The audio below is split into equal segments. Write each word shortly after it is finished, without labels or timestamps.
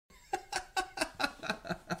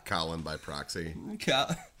Colin by proxy.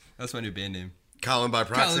 That's my new band name. Colin by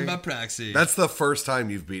proxy? Colin by proxy. That's the first time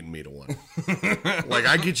you've beaten me to one. Like,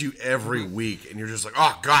 I get you every week, and you're just like,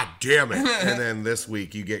 oh, god damn it. And then this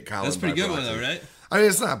week, you get Colin by proxy. That's a pretty good one, though, right? I mean,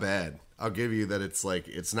 it's not bad. I'll give you that it's, like,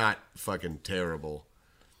 it's not fucking terrible.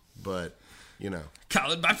 But, you know.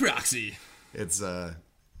 Colin by proxy. It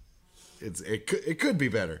could be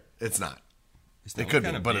better. It's not. It could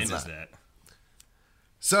be, but it's not. That?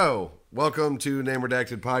 So, welcome to Name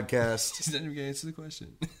Redacted Podcast. He's not even going to answer the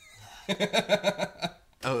question.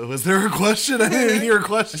 Oh, was there a question? I didn't hear a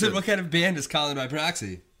question. I said, what kind of band is Colin by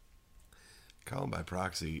proxy? Colin by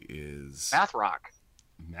proxy is... Math rock.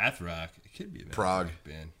 Math rock? It could be a math Prague. rock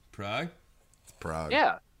band. Prague? It's Prague.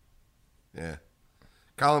 Yeah. Yeah.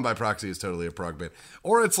 Colin by proxy is totally a prog band.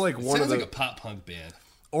 Or it's like one of the... sounds like a pop-punk band.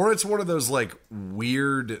 Or it's one of those, like,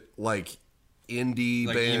 weird, like, indie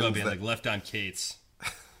like bands. Emo band, like Left on Kates.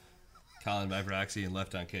 Colin by proxy and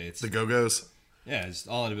Left on Kates. The Go-Go's? Yeah, it's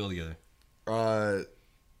all in a bill together.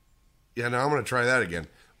 Yeah, no, I'm going to try that again.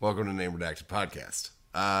 Welcome to Name Redacted Podcast.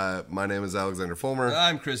 My name is Alexander Fulmer.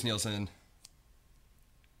 I'm Chris Nielsen.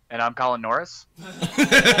 And I'm Colin Norris.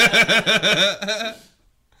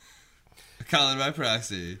 Colin by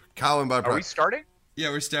proxy. Colin by proxy. Are we starting?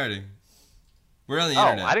 Yeah, we're starting. We're on the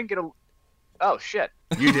internet. internet. I didn't get a... Oh, shit.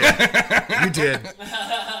 You did. You did.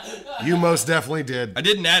 You most definitely did. I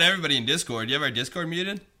didn't add everybody in Discord. You have our Discord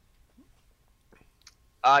muted?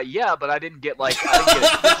 Yeah, but I didn't get a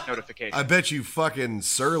push notification. I bet you fucking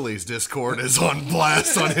Surly's Discord is on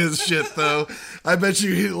blast on his shit, though. I bet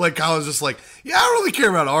you, like, Colin's just like, yeah, I don't really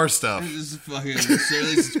care about our stuff. This is fucking,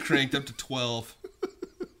 Surly's is cranked up to 12.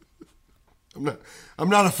 I'm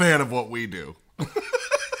not a fan of what we do.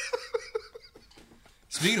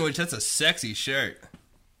 Speaking of which, that's a sexy shirt.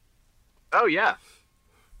 Oh, yeah.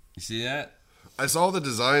 You see that? I saw the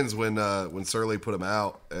designs when Surly put them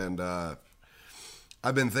out, and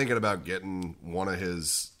I've been thinking about getting one of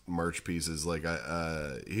his merch pieces. Like,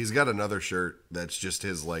 he's got another shirt that's just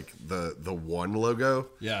his, like, the one logo.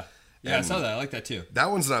 Yeah. Yeah, I saw that. I like that, too.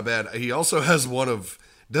 That one's not bad. He also has one of...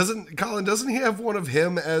 doesn't he have one of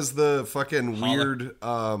him as the fucking weird,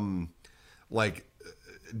 like,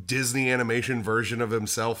 Disney animation version of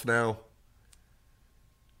himself now?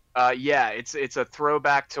 Yeah, it's a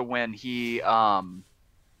throwback to when he...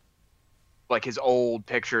 like his old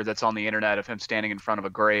picture that's on the internet of him standing in front of a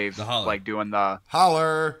grave, like doing the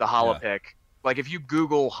holler pick. Like if you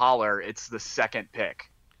Google holler, it's the second pick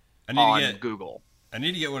on Google. I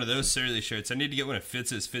need to get one of those Surly shirts. I need to get one of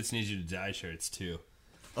Fitz's Fitz Needs You to Die shirts too.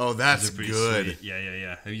 Oh, that's good. Sweet.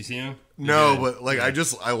 Yeah. Have you seen him? No, but like I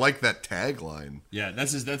like that tagline. Yeah,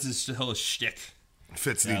 that's his whole shtick.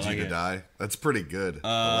 Fitz Needs You to Die. That's pretty good.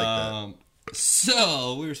 I like that.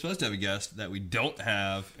 So, we were supposed to have a guest that we don't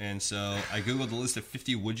have, and so I Googled the list of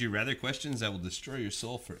 50 would you rather questions that will destroy your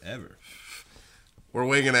soul forever. We're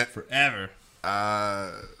winging it. Forever.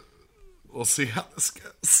 We'll see how this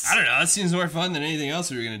goes. I don't know. It seems more fun than anything else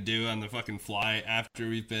we were going to do on the fucking fly after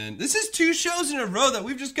we've been... This is 2 shows in a row that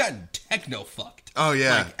we've just gotten techno-fucked. Oh,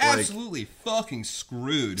 yeah. Like, absolutely fucking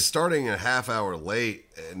screwed. Starting a half hour late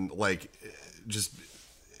and, like, just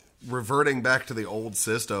reverting back to the old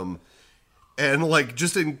system... And, like,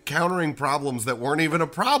 just encountering problems that weren't even a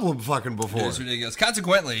problem fucking before. It's ridiculous.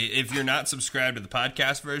 Consequently, if you're not subscribed to the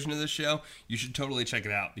podcast version of this show, you should totally check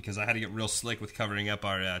it out, because I had to get real slick with covering up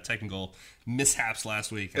our technical mishaps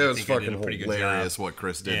last week. It was fucking hilarious what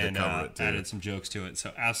Chris did to cover it, too. Added some jokes to it.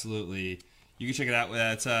 So, absolutely, you can check it out.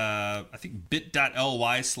 That's, I think,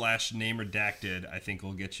 bit.ly/nameredacted, I think,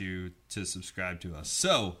 will get you to subscribe to us.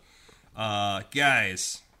 So,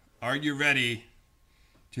 guys, are you ready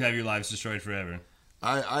to have your lives destroyed forever?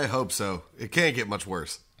 I hope so. It can't get much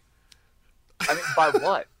worse. I mean, by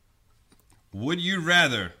what? Would you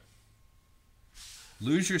rather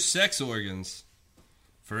lose your sex organs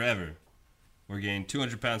forever or gain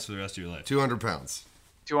 200 pounds for the rest of your life? 200 pounds.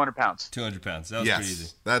 200 pounds. 200 pounds. That was pretty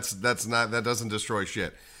easy. That's not, that doesn't destroy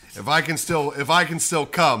shit. If I can still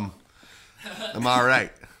come, I'm all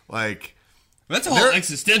right. Like... That's a whole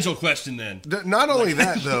existential question, then. Not only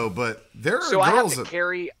that, though, but there are so girls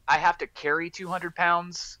I have to carry 200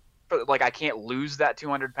 pounds? Like, I can't lose that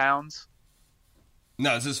 200 pounds?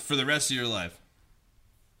 No, it's just for the rest of your life.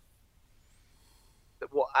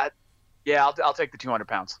 Well, I'll take the 200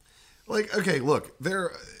 pounds. Like, okay, look,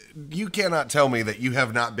 you cannot tell me that you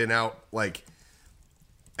have not been out, like,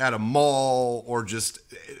 at a mall or just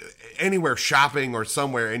anywhere shopping or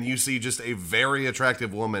somewhere, and you see just a very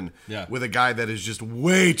attractive woman with a guy that is just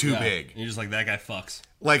way too big. And you're just like, that guy fucks.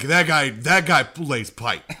 Like, that guy plays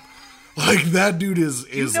pipe. Like, that dude is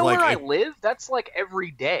you know like... where I live? That's like every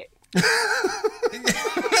day.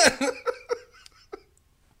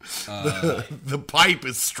 The pipe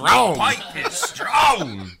is strong. The pipe is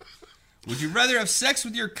strong. Would you rather have sex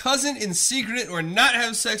with your cousin in secret or not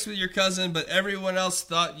have sex with your cousin, but everyone else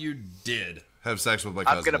thought you did? Have sex with my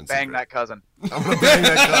cousin. I'm going to bang that cousin. I'm going to bang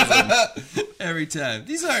that cousin. Every time.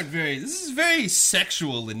 This is very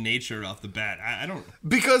sexual in nature off the bat. I don't...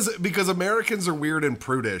 Because Americans are weird and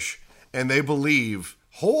prudish, and they believe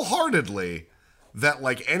wholeheartedly that,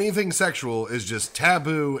 like, anything sexual is just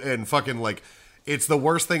taboo and fucking, like... It's the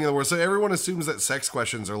worst thing in the world. So everyone assumes that sex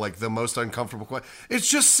questions are like the most uncomfortable question. It's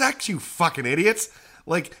just sex, you fucking idiots.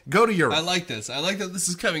 Like, go to Europe. I like this. I like that this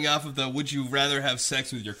is coming off of the would you rather have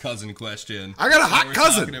sex with your cousin question. I got a hot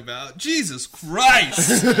cousin. Talking about. Jesus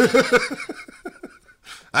Christ.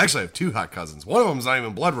 I actually have 2 hot cousins. One of them's not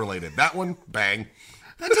even blood related. That one, bang.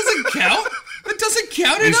 That doesn't count. That doesn't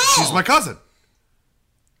count at all. She's my cousin.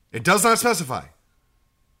 It does not specify.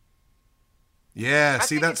 Yeah,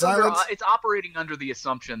 see that silence? It's operating under the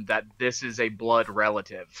assumption that this is a blood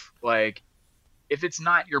relative. Like, if it's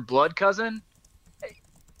not your blood cousin,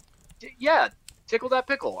 yeah, tickle that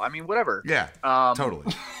pickle. I mean, whatever. Yeah, totally.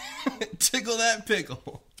 Tickle that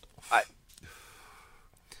pickle.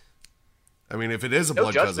 I mean, if it is a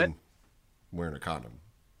blood cousin, I'm wearing a condom.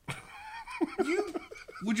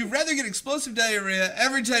 Would you rather get explosive diarrhea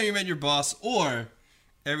every time you met your boss or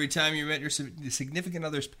every time you met your significant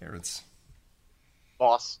other's parents?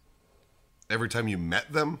 Boss. Every time you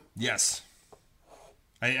met them? Yes.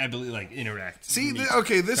 I believe, like, interact. See,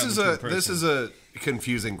 okay, this is a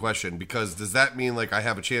confusing question, because does that mean, like, I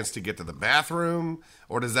have a chance to get to the bathroom,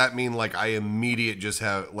 or does that mean, like, I have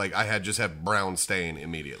brown stain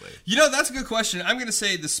immediately? You know, that's a good question. I'm going to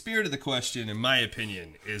say the spirit of the question, in my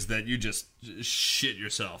opinion, is that you just shit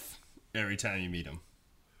yourself every time you meet them.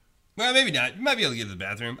 Well, maybe not. You might be able to get to the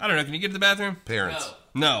bathroom. I don't know. Can you get to the bathroom? Parents.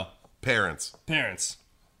 No. Parents.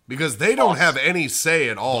 Because they don't have any say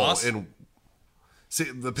at all. Boss? See,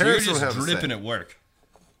 the parents so don't have dripping say. At work.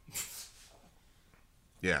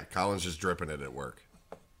 Yeah, Colin's just dripping it at work.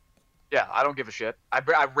 Yeah, I don't give a shit.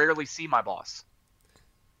 I rarely see my boss.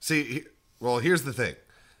 See, well, here's the thing.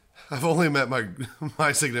 I've only met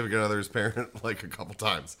my significant other's parent like a couple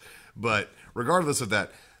times. But regardless of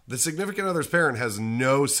that, the significant other's parent has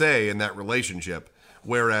no say in that relationship.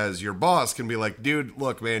 Whereas your boss can be like, dude,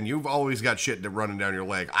 look, man, you've always got shit running down your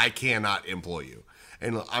leg. I cannot employ you.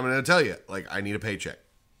 And I'm going to tell you, like, I need a paycheck.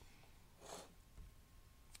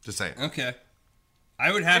 Just saying. Okay.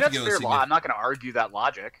 I would have to go with significant. I'm not going to argue that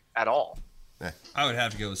logic at all. I would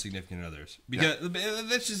have to go with significant others. Because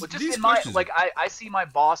that's just these in questions. I see my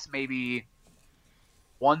boss maybe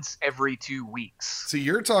once every 2 weeks. See,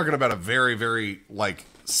 you're talking about a very, very, like,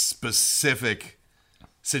 specific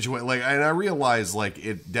situation, like, and I realize, like,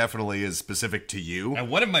 it definitely is specific to you. And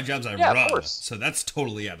one of my jobs I run, so that's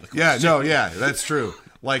totally out of the question. That's true.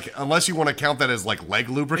 Like, unless you want to count that as, like, leg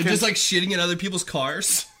lubricant. And just, like, shitting in other people's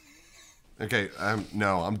cars. Okay,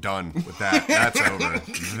 I'm done with that. That's over.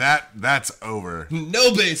 That's over.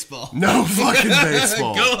 No baseball. No fucking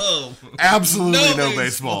baseball. Go home. Absolutely no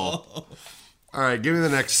baseball. All right, give me the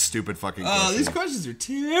next stupid fucking question. Oh, these questions are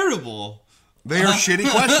terrible. They are shitty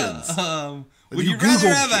questions. Would you rather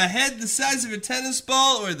have a head the size of a tennis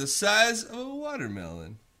ball or the size of a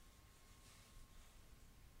watermelon?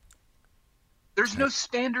 There's no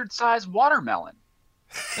standard size watermelon.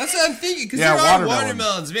 That's what I'm thinking, because there are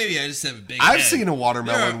watermelons. Maybe I just have a big head. I've seen a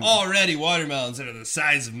watermelon. There are already watermelons that are the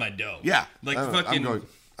size of my dome. Yeah. Like fucking...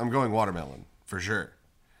 I'm going watermelon, for sure.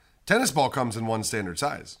 Tennis ball comes in one standard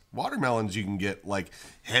size. Watermelons, you can get, like,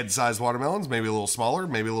 head-sized watermelons, maybe a little smaller,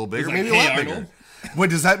 maybe a little bigger, maybe a lot bigger.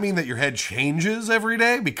 Wait, does that mean that your head changes every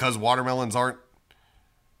day because watermelons aren't?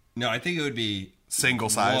 No, I think it would be single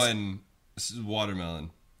size. One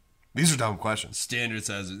watermelon. These are dumb questions. Standard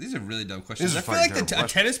size. These are really dumb questions. I feel like a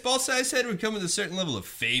tennis ball sized head would come with a certain level of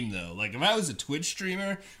fame, though. Like, if I was a Twitch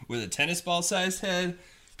streamer with a tennis ball sized head,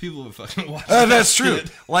 people would fucking watch that. That's true.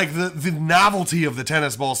 Like, the novelty of the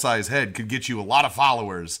tennis ball sized head could get you a lot of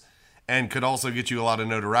followers. And could also get you a lot of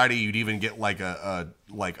notoriety. You'd even get like a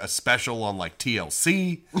special on like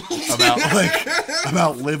TLC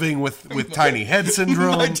about living with tiny head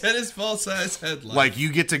syndrome. My tennis ball size headline. Like,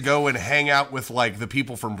 you get to go and hang out with like the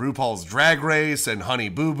people from RuPaul's Drag Race and Honey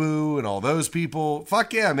Boo Boo and all those people.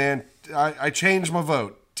 Fuck yeah, man! I changed my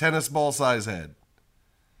vote. Tennis ball size head.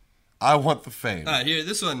 I want the fame. All right, here,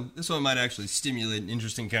 this one might actually stimulate an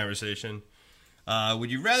interesting conversation.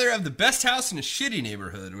 Would you rather have the best house in a shitty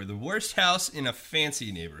neighborhood or the worst house in a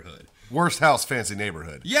fancy neighborhood? Worst house, fancy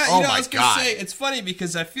neighborhood. Yeah, I was going to say, it's funny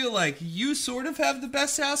because I feel like you sort of have the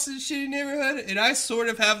best house in a shitty neighborhood, and I sort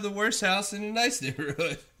of have the worst house in a nice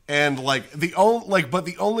neighborhood. And like the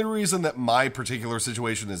only reason that my particular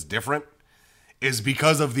situation is different is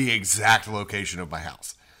because of the exact location of my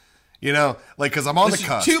house. You know, like, because I'm on the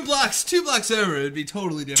cusp. 2 blocks over, it'd be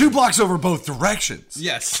totally different. 2 blocks over both directions.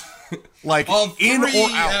 Yes. Like, all 3 in or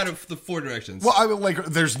out of the 4 directions. Well, I mean, like,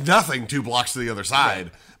 there's nothing 2 blocks to the other side.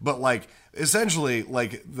 Right. But, like, essentially,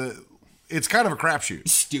 like, it's kind of a crapshoot.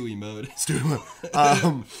 Stewie mode.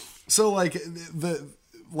 So,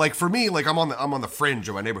 like, for me, like, I'm on the fringe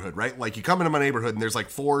of my neighborhood, right? Like, you come into my neighborhood, and there's, like,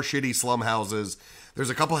 4 shitty slum houses. There's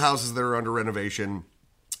a couple houses that are under renovation.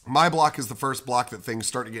 My block is the first block that things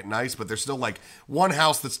start to get nice, but there's still like one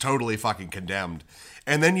house that's totally fucking condemned.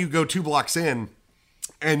 And then you go 2 blocks in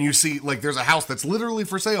and you see like there's a house that's literally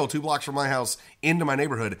for sale 2 blocks from my house into my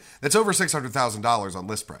neighborhood that's over $600,000 on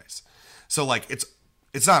list price. So like it's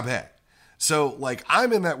not bad. So like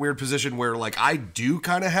I'm in that weird position where like I do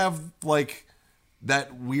kind of have like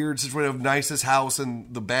that weird situation of nicest house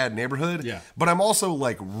in the bad neighborhood. Yeah. But I'm also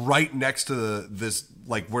like right next to this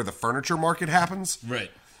like where the furniture market happens. Right.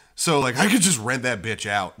 So, like, I could just rent that bitch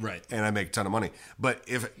out, right? And I make a ton of money. But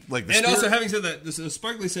if, like, also having said that,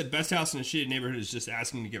 Sparkly said best house in a shitty neighborhood is just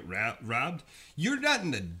asking to get robbed. You're not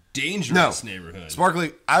in a dangerous neighborhood,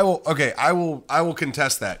 Sparkly. I will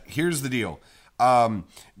contest that. Here's the deal: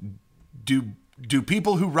 do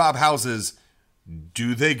people who rob houses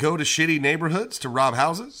do they go to shitty neighborhoods to rob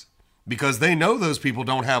houses? Because they know those people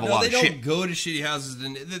don't have a lot of shit. They don't go to shitty houses.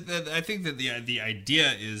 And I think that the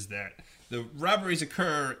idea is that the robberies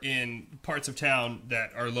occur in parts of town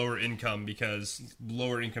that are lower income because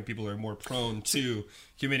lower income people are more prone to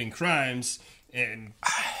committing crimes. And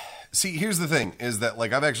see, here's the thing: is that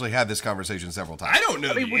like I've actually had this conversation several times. I don't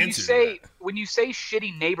know. When you say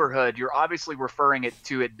shitty neighborhood, you're obviously referring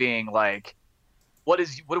to it being like what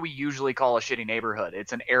do we usually call a shitty neighborhood?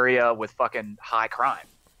 It's an area with fucking high crime.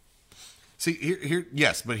 See, here,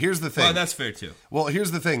 yes, but here's the thing. Well, that's fair, too. Well, here's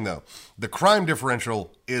the thing, though. The crime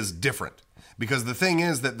differential is different. Because the thing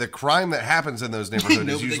is that the crime that happens in those neighborhoods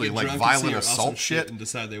is usually, like, violent assault shit. And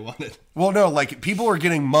decide they want it. Well, no, like, people are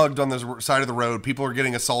getting mugged on the side of the road. People are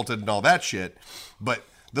getting assaulted and all that shit. But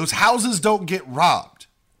those houses don't get robbed.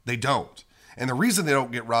 They don't. And the reason they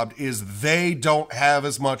don't get robbed is they don't have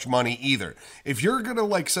as much money either. If you're going to,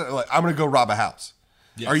 like, I'm going to go rob a house.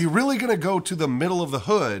 Yes. Are you really going to go to the middle of the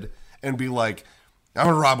hood and be like, I'm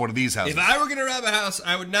going to rob one of these houses? If I were going to rob a house,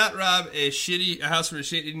 I would not rob a house from a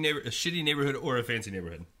shitty neighborhood or a fancy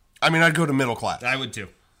neighborhood. I mean, I'd go to middle class. I would too.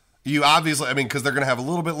 You obviously, I mean, because they're going to have a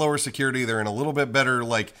little bit lower security. They're in a little bit better,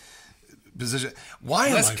 like, position.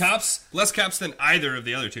 Less cops than either of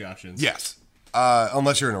the other 2 options. Yes.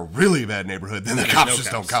 Unless you're in a really bad neighborhood, then the cops just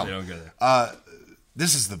don't come. They don't go there.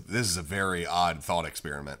 This is a very odd thought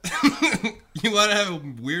experiment. You want to have a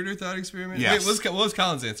weirder thought experiment? Yes. Wait, what was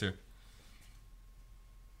Colin's answer?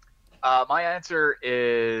 My answer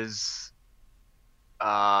is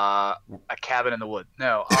a cabin in the woods.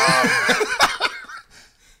 No,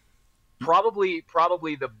 probably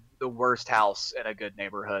the worst house in a good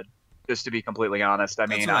neighborhood. Just to be completely honest, I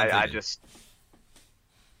mean, I just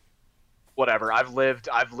whatever. I've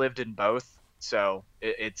lived in both, so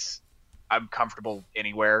I'm comfortable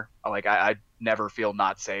anywhere. Like I never feel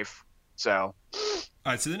not safe. So, all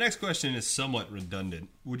right. So the next question is somewhat redundant.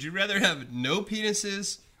 Would you rather have no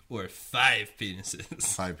penises or 5 penises?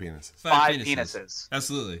 5 penises. 5 penises.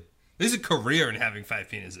 Absolutely. There's a career in having 5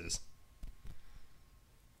 penises.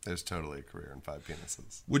 There's totally a career in 5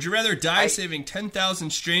 penises. Would you rather die saving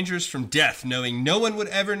 10,000 strangers from death, knowing no one would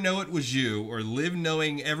ever know it was you, or live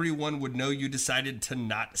knowing everyone would know you decided to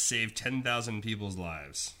not save 10,000 people's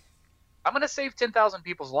lives? I'm going to save 10,000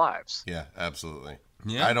 people's lives. Yeah, absolutely.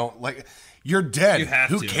 Yeah. I don't like. You're dead.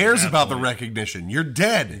 Who cares about the recognition? You're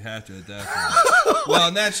dead. You have to at that point. Well,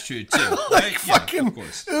 and that's true too. Right? Fucking. Of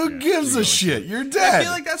course. Who gives a shit? You're dead. I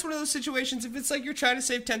feel like that's one of those situations. If it's like you're trying to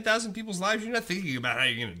save 10,000 people's lives, you're not thinking about how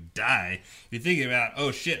you're gonna die. You're thinking about, oh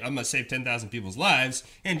shit, I'm gonna save 10,000 people's lives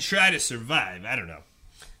and try to survive. I don't know.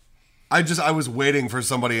 I was waiting for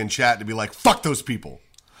somebody in chat to be like, "Fuck those people."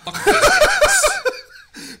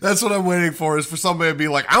 That's what I'm waiting for. Is for somebody to be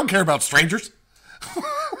like, "I don't care about strangers."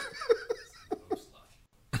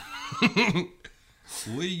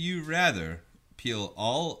 Would you rather peel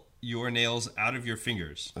all your nails out of your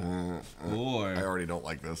fingers or I already don't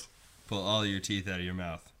like this. Pull all your teeth out of your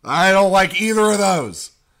mouth? I don't like either of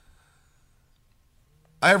those.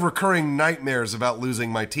 I have recurring nightmares about losing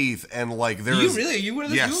my teeth, and like there is. You really? Are you one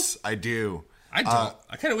of those? Yes, I do. I don't.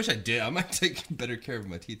 I kind of wish I did. I might take better care of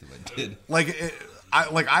my teeth if I did.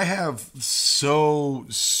 I have so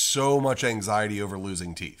much anxiety over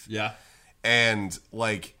losing teeth. Yeah, and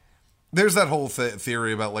like. There's that whole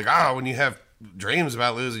theory about like, when you have dreams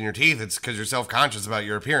about losing your teeth, it's because you're self-conscious about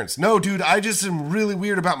your appearance. No, dude, I just am really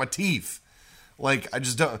weird about my teeth. Like, I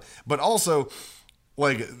just don't. But also,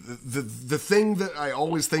 like, the thing that I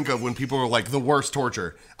always think of when people are like, the worst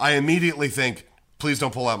torture, I immediately think, please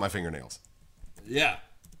don't pull out my fingernails. Yeah.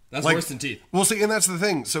 That's like, worse than teeth. Well, see, and that's the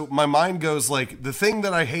thing. So my mind goes like, the thing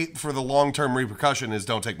that I hate for the long-term repercussion is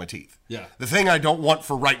don't take my teeth. Yeah. The thing I don't want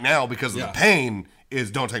for right now because of the pain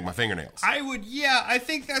is don't take my fingernails. I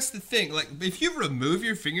think that's the thing. Like, if you remove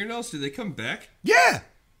your fingernails, do they come back? Yeah.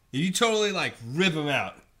 You totally, like, rip them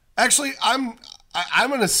out. Actually, I'm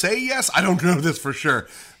going to say yes. I don't know this for sure.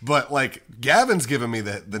 But, like, Gavin's giving me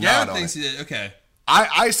the nod on it. Gavin thinks he did. Okay.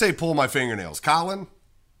 I say pull my fingernails. Colin?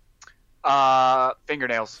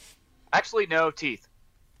 Fingernails. Actually, no, teeth.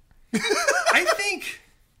 I think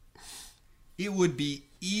it would be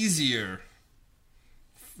easier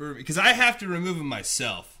because I have to remove them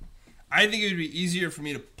myself. I think it would be easier for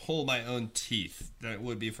me to pull my own teeth than it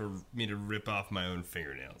would be for me to rip off my own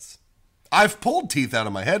fingernails. I've pulled teeth out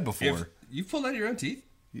of my head before. You've pulled out your own teeth?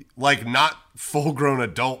 Like, not full-grown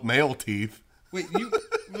adult male teeth. Wait, you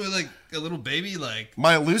were like a little baby? Like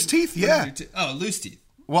my loose teeth? Yeah. Loose teeth.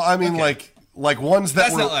 Well, I mean, like ones that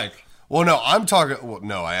That's were... not like... Well, no, I'm talking... Well,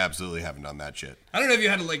 no, I absolutely haven't done that shit. I don't know if you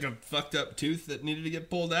had like a fucked up tooth that needed to get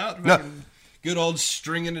pulled out. No. Good old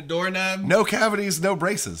stringing a doorknob. No cavities, no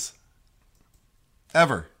braces.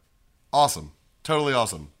 Ever. Awesome. Totally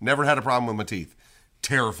awesome. Never had a problem with my teeth.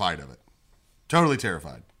 Terrified of it. Totally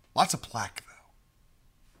terrified. Lots of plaque, though.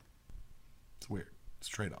 It's weird. It's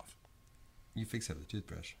a trade-off. You fix it with a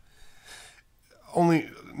toothbrush. Only...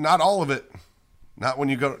 Not all of it. Not when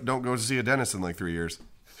you don't go to see a dentist in like 3 years.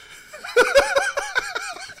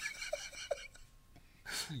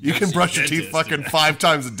 You can brush your teeth fucking 5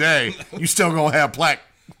 times a day. You still gonna have plaque.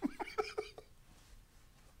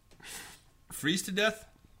 Freeze to death?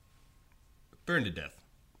 Burn to death?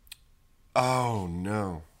 Oh,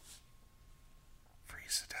 no.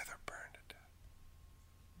 Freeze to death or burn to death?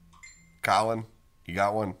 Colin, you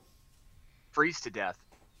got one? Freeze to death.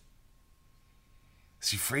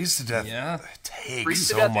 See, freeze to death, yeah. It takes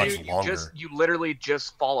so much longer. You literally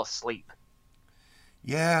just fall asleep.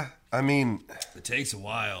 Yeah, I mean... It takes a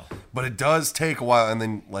while. But it does take a while, and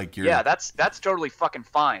then, like, you're... Yeah, that's totally fucking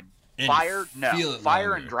fine. And fire? No. Fire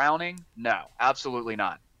longer. And drowning? No, absolutely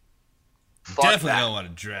not. Fuck Definitely that. don't want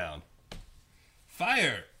to drown.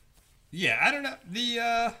 Fire? Yeah, I don't know.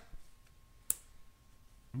 The,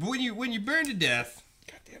 when you burn to death,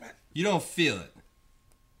 God damn it, you don't feel it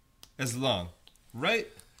as long, right?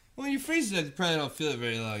 When you freeze to death, you probably don't feel it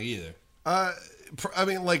very long either. I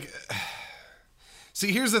mean, like...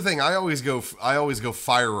 See, here's the thing. I always go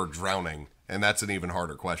fire or drowning, and that's an even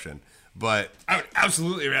harder question. But I would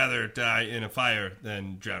absolutely rather die in a fire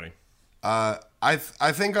than drowning. I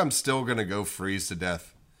think I'm still gonna go freeze to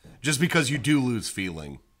death, just because you do lose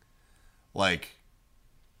feeling. Like,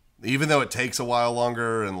 even though it takes a while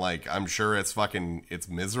longer, and like I'm sure it's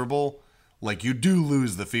miserable. Like, you do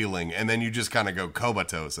lose the feeling, and then you just kind of go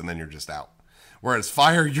comatose, and then you're just out. Whereas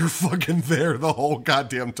fire, you're fucking there the whole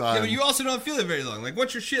goddamn time. Yeah, but you also don't feel it very long. Like,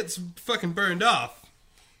 once your shit's fucking burned off,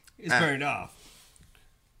 it's burned off.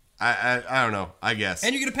 I don't know, I guess.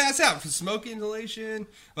 And you're going to pass out from smoke inhalation.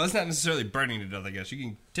 Well, that's not necessarily burning to death, I guess. You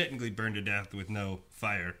can technically burn to death with no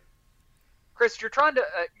fire. Chris, you're trying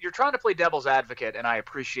to play devil's advocate, and I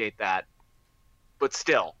appreciate that. But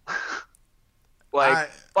still.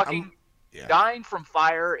 Dying from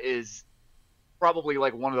fire is... probably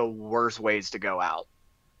like one of the worst ways to go out.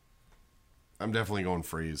 I'm definitely going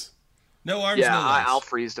freeze. No arms, no legs. I'll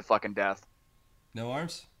freeze to fucking death. No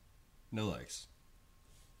arms, no legs.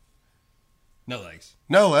 No legs.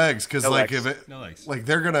 No legs, because no like legs. if it, no legs. Like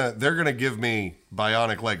they're gonna give me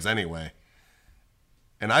bionic legs anyway.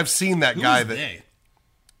 And I've seen that guy that they?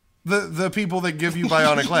 The people that give you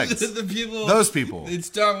bionic legs. The people. Those people. In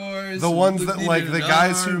Star Wars. The ones that like the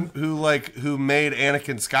guys who made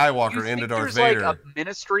Anakin Skywalker into Darth Vader. Like a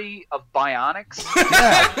ministry of bionics.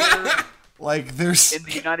 Yeah. Like there's in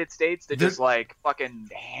the United States that just like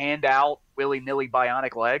fucking hand out willy-nilly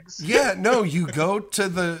bionic legs. Yeah, no, you go to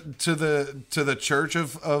the church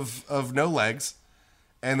of no legs,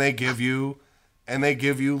 and they give you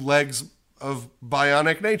legs of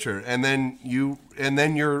bionic nature, and then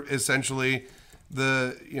you're essentially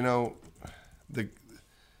I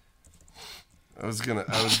was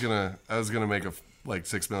gonna make a like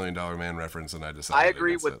 $6 Million Man reference, and I decided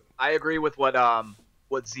I agree with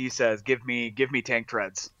what Z says. Give me tank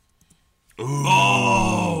treads. Ooh.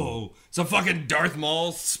 Oh, some fucking Darth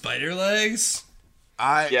Maul spider legs.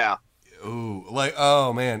 Ooh, like,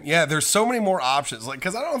 oh man, yeah. There's so many more options. Like,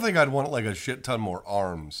 because I don't think I'd want like a shit ton more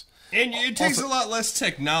arms. And it takes a lot less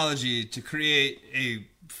technology to create a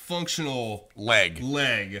functional leg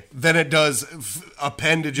than it does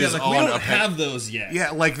appendages. Yeah, like we don't have those yet.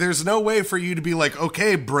 Yeah, like there's no way for you to be like,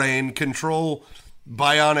 okay, brain, control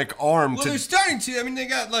bionic arm. Well, they're starting to. I mean, they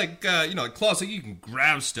got like like claws, so you can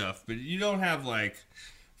grab stuff, but you don't have like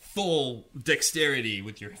full dexterity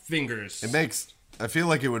with your fingers. I feel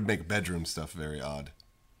like it would make bedroom stuff very odd.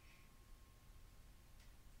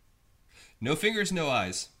 No fingers, no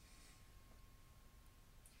eyes.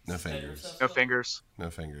 No fingers. No fingers. No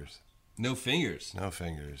fingers. No fingers. No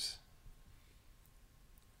fingers.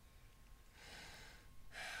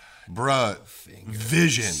 Bruh,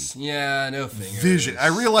 vision. Yeah, no fingers. Vision. I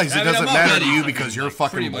realize it doesn't matter to you because you're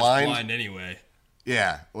fucking blind anyway.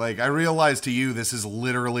 Yeah, like I realize to you this is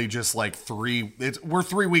literally just like we're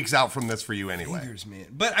 3 weeks out from this for you anyway. Fingers, man.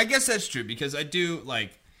 But I guess that's true because I do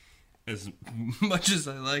like, as much as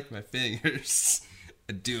I like my fingers,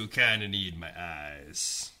 I do kind of need my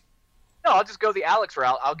eyes. No, I'll just go the Alex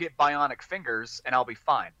route. I'll get bionic fingers and I'll be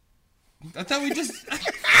fine. I thought we just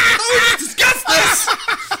discussed this.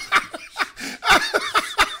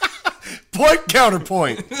 Point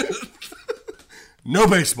counterpoint. No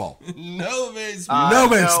baseball. No baseball. No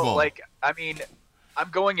baseball. No, like, I mean,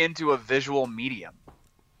 I'm going into a visual medium.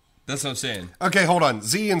 That's what I'm saying. Okay, hold on.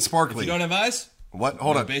 Z and Sparkly. If you don't have eyes? What?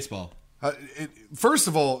 Hold on. Baseball. First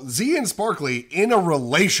of all, Z and Sparkly, in a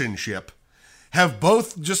relationship, have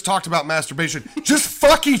both just talked about masturbation. Just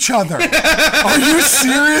fuck each other. Are you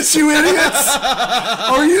serious, you idiots?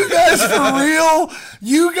 Are you guys for real?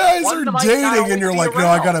 You guys are dating and you're like, no,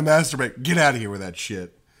 I gotta masturbate. Get out of here with that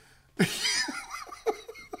shit.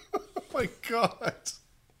 Oh my God.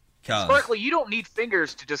 Sparkly, you don't need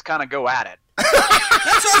fingers to just kind of go at it. That's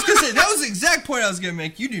what I was going to say. That was the exact point I was going to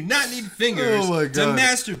make. You do not need fingers to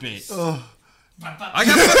masturbate. Oh. I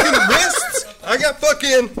got fucking wrists. I got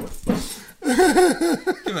fucking...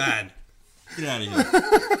 Come on. Get out of here.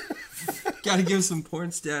 Gotta give some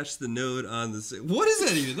porn stash the node on the... What is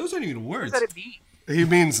that even? Those aren't even words. What does that mean? He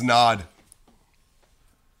means nod.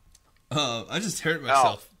 I just hurt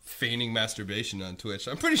myself feigning masturbation on Twitch.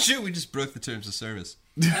 I'm pretty sure we just broke the terms of service.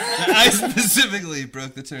 I specifically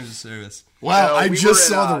broke the terms of service. Wow, I just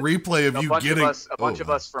saw the replay of you getting... A bunch of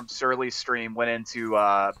us from Surly's stream went into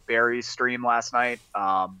Barry's stream last night,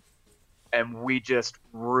 and we just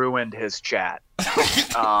ruined his chat.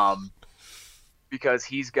 Because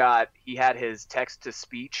he had his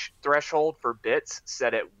text-to-speech threshold for bits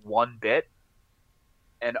set at 1 bit,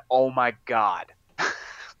 and oh my God.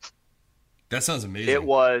 That sounds amazing. It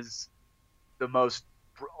was the most...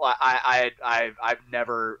 I've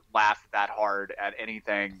never laughed that hard at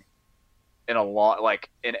anything in a long,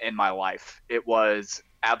 like in my life. It was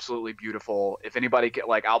absolutely beautiful. If anybody get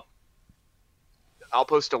I'll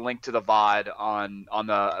post a link to the VOD on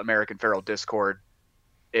the American Feral Discord.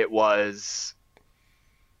 It was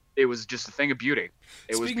just a thing of beauty.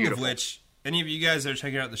 Speaking of which, any of you guys that are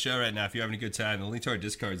checking out the show right now, if you're having a good time, the link to our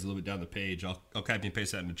Discord is a little bit down the page. I'll copy and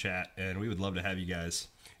paste that in the chat, and we would love to have you guys.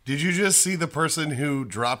 Did you just see the person who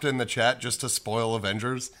dropped in the chat just to spoil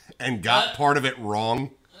Avengers and got part of it wrong?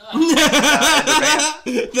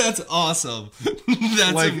 That's awesome.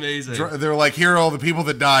 That's amazing. They're like, here are all the people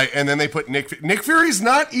that die, and then they put Nick Fury's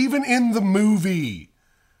not even in the movie.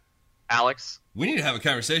 Alex? We need to have a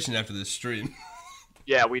conversation after this stream.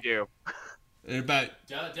 Yeah, we do. About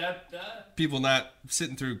people not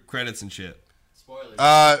sitting through credits and shit. Spoilers.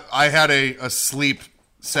 I had a sleep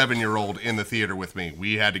 7-year-old in the theater with me.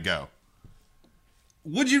 We had to go.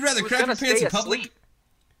 Would you rather crap your pants in public?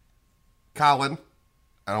 Colin,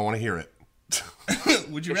 I don't want to hear it.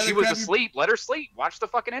 Would you if rather she was asleep, let her sleep. Watch the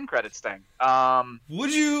fucking end credits thing.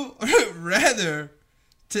 Would you rather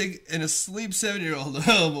take an asleep 7-year-old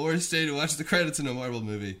home or stay to watch the credits in a Marvel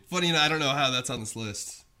movie? Funny, I don't know how that's on this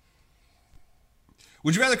list.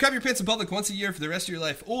 Would you rather crap your pants in public once a year for the rest of your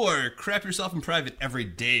life or crap yourself in private every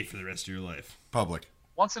day for the rest of your life? Public.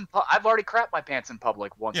 I've already crapped my pants in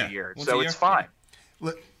public once a year, so it's fine.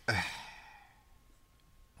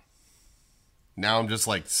 Now I'm just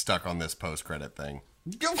like stuck on this post-credit thing.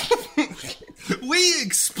 We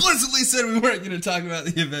explicitly said we weren't going to talk about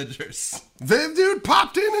the Avengers. The dude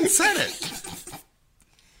popped in and said it.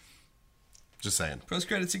 Just saying.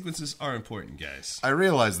 Post-credit sequences are important, guys. I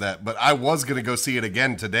realize that, but I was going to go see it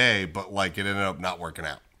again today, but like it ended up not working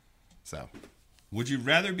out. So, would you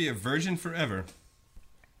rather be a virgin forever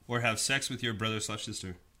or have sex with your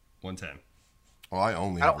brother/sister one time? Well, I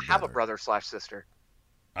don't have a brother/sister.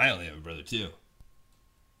 I only have a brother too.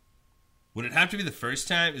 Would it have to be the first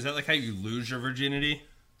time? Is that like how you lose your virginity?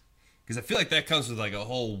 Because I feel like that comes with like a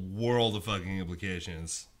whole world of fucking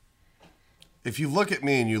implications. If you look at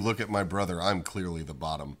me and you look at my brother, I'm clearly the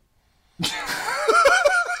bottom.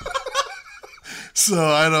 So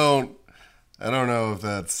I don't know if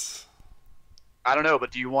that's... I don't know,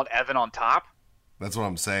 but do you want Evan on top? That's what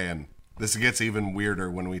I'm saying. This gets even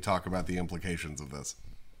weirder when we talk about the implications of this.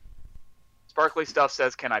 Sparkly Stuff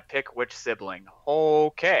says, can I pick which sibling?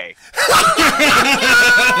 Okay.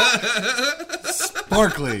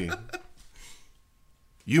 Sparkly.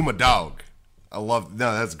 You my dog. I love...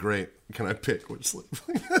 No, that's great. Can I pick which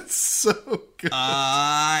sibling? That's so good.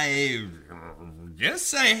 I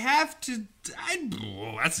guess I have to...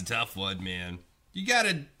 that's a tough one, man. You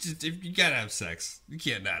gotta have sex. You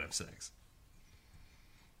can't not have sex.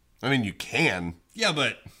 I mean, you can. Yeah,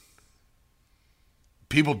 but...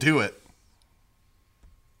 People do it.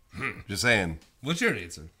 Just saying. What's your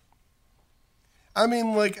answer? I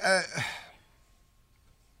mean, like... yeah,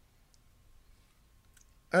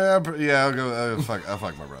 I'll go... I'll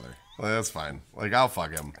fuck my brother. Like, that's fine. Like, I'll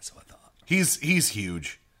fuck him. That's what I thought. He's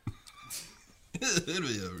huge. It'll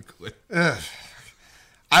be over quick.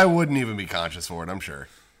 I wouldn't even be conscious for it, I'm sure.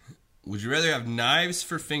 Would you rather have knives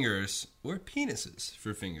for fingers or penises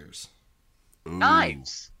for fingers? Ooh.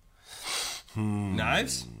 Knives.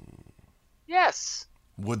 Knives? Yes.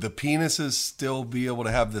 Would the penises still be able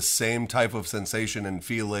to have the same type of sensation and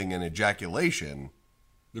feeling and ejaculation?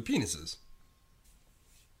 They're penises.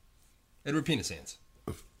 Edward Penis Hands.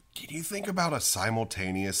 Can you think about a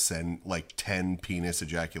simultaneous 10 penis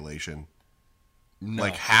ejaculation? No.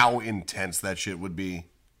 Like how intense that shit would be?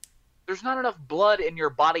 There's not enough blood in your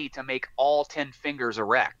body to make all 10 fingers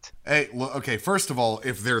erect. Hey, look, okay, first of all,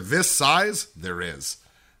 if they're this size, there is.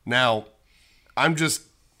 Now, no,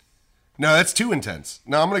 that's too intense.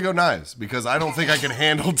 No, I'm going to go knives because I don't think I can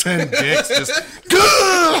handle 10 dicks just...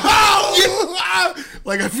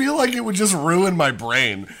 Like, I feel like it would just ruin my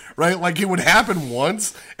brain, right? Like, it would happen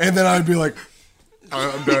once, and then I'd be like,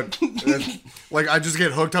 I'm done. Like, I just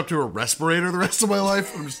get hooked up to a respirator the rest of my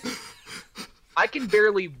life. I can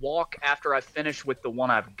barely walk after I finish with the one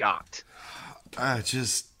I've got. I'm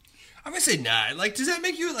gonna say nah. Like, does that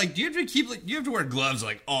make you like? Do you have to keep you have to wear gloves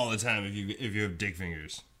like all the time if you have dick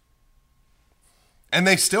fingers? And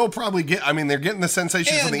they still probably get. I mean, they're getting the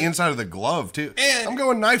sensation from the inside of the glove too. And I'm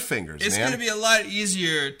going knife fingers. It's man. gonna be a lot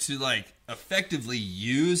easier to like effectively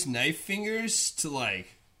use knife fingers to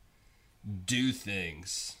like do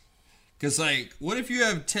things. Because, like, what if you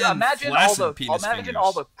have 10 imagine flaccid penis imagine fingers?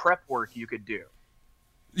 all the prep work you could do.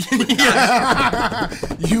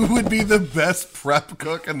 You would be the best prep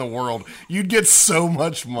cook in the world. You'd get so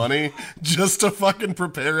much money just to fucking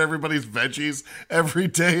prepare everybody's veggies every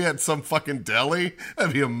day at some fucking deli.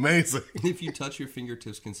 That'd be amazing. If you touch your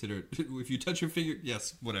fingertips, consider... If you touch your finger...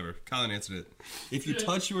 Yes, whatever. Colin answered it. If you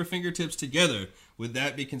touch your fingertips together, would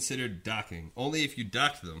that be considered docking? Only if you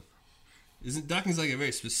docked them. Docking's like a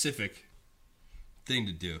very specific thing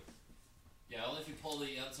to do. Yeah, only if you pull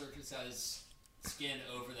the uncircumcised skin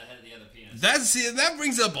over the head of the other penis. That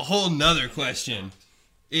brings up a whole nother question.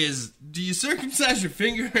 Do you circumcise your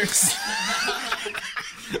fingers?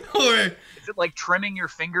 Or... Is it like trimming your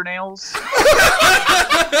fingernails?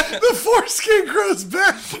 The foreskin grows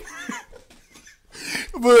back.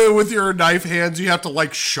 But with your knife hands, you have to,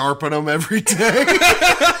 like, sharpen them every day.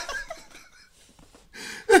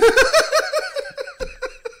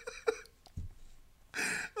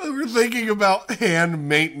 We're thinking about hand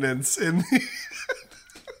maintenance.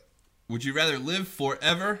 Would you rather live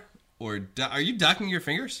forever or die? Are you docking your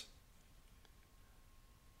fingers?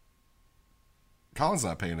 Colin's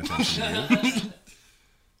not paying attention to you.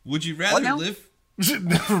 Would you rather live...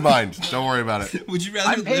 Never mind. Don't worry about it. Would you rather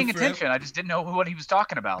I'm paying live attention. forever? I just didn't know what he was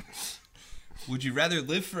talking about. Would you rather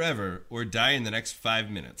live forever or die in the next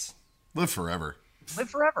 5 minutes? Live forever. Live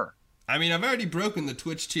forever. I mean, I've already broken the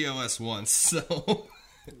Twitch TOS once, so...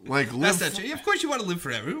 Like, That's not true. Of course you want to live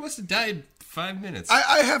forever. Who wants to die in 5 minutes?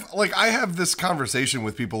 I have this conversation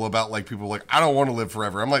with people about, like, people like, I don't want to live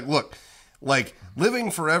forever. I'm like, look, like,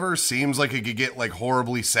 living forever seems like it could get, like,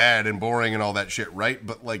 horribly sad and boring and all that shit, right?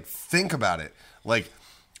 But, like, think about it. Like,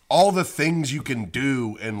 all the things you can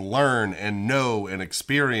do and learn and know and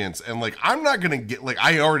experience. And, like, I'm not going to get, like,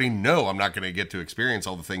 I already know I'm not going to get to experience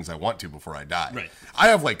all the things I want to before I die. Right. I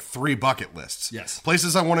have, like, 3 bucket lists. Yes.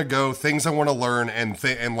 Places I want to go, things I want to learn, and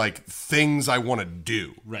like, things I want to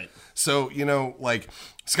do. Right. So, you know, like,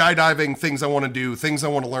 skydiving, things I want to do, things I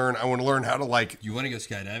want to learn. I want to learn how to, like... You want to go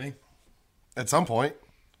skydiving? At some point.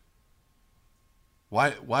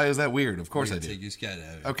 Why is that weird? Of course I do. Take you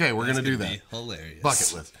skydiving. Okay, we're going to do That's that. gonna be hilarious.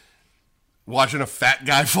 Bucket list. Watching a fat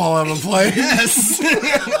guy fall out of a plane. Yes. My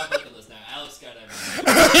bucket list now. Alex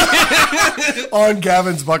skydiving. On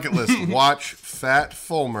Gavin's bucket list. Watch fat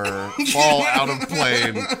Fulmer fall out of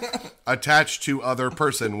plane attached to other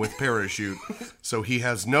person with parachute, so he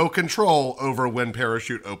has no control over when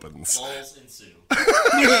parachute opens. Balls ensue.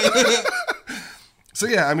 So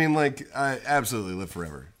yeah, I mean, like, I absolutely live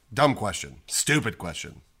forever. Dumb question. Stupid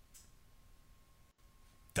question.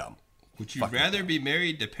 Dumb. Would you rather be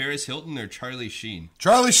married to Paris Hilton or Charlie Sheen?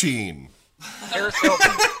 Charlie Sheen. Paris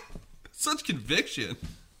Hilton. Such conviction.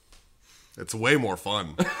 It's way more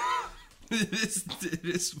fun. It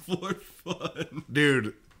is more fun.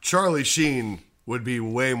 Dude, Charlie Sheen would be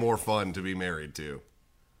way more fun to be married to.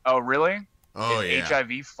 Oh, really? Oh, Is yeah.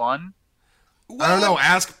 HIV fun? I don't know.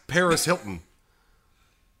 Ask Paris Hilton.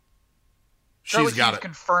 Charlie She's got Sheen's it.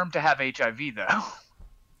 confirmed to have HIV, though.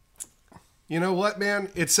 You know what, man?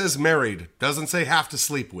 It says married. Doesn't say have to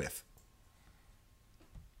sleep with.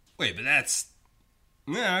 Wait, but that's...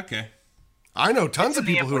 Yeah, okay. I know tons of in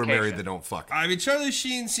the people who are married implication. that don't fuck. I mean, Charlie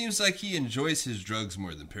Sheen seems like he enjoys his drugs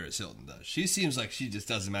more than Paris Hilton does. She seems like she just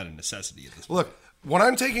does them out of necessity at this point. Look, what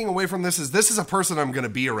I'm taking away from this is a person I'm going to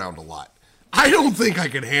be around a lot. I don't think I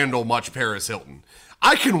can handle much Paris Hilton.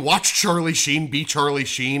 I can watch Charlie Sheen be Charlie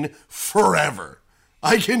Sheen forever.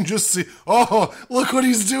 I can just see, oh, look what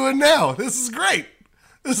he's doing now. This is great.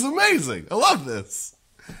 This is amazing. I love this.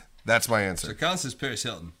 That's my So answer. Colin says Paris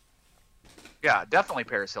Hilton. Yeah, definitely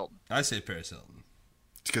Paris Hilton. I say Paris Hilton.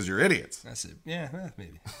 It's because you're idiots. I say, yeah,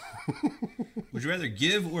 maybe. Would you rather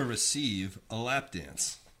give or receive a lap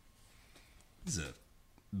dance? This is a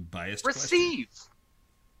biased question. Receive.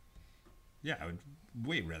 Yeah, I would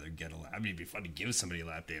way rather get a lap. I mean, it'd be fun to give somebody a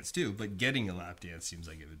lap dance too, but getting a lap dance seems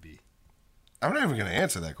like it would be. I'm not even going to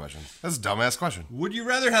answer that question. That's a dumbass question. Would you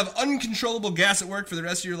rather have uncontrollable gas at work for the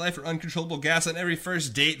rest of your life or uncontrollable gas on every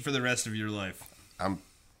first date for the rest of your life?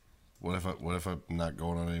 What if I'm not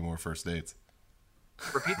going on any more first dates?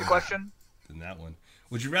 Repeat the question. Than that one.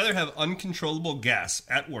 Would you rather have uncontrollable gas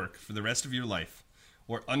at work for the rest of your life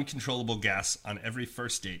or uncontrollable gas on every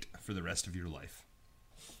first date for the rest of your life?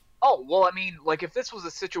 Oh, well, I mean, like, if this was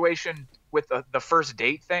a situation with the first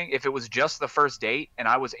date thing, if it was just the first date and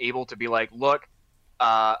I was able to be like, look,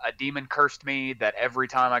 a demon cursed me that every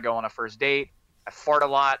time I go on a first date, I fart a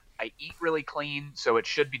lot, I eat really clean, so it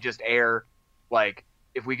should be just air. Like,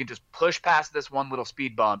 if we can just push past this one little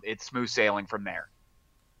speed bump, it's smooth sailing from there.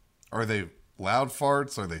 Are they loud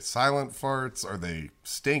farts? Are they silent farts? Are they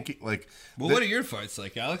stinky? Like, Well, what are your farts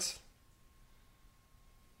like, Alex?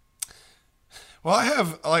 well,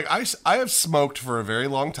 I have smoked for a very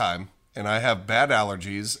long time, and I have bad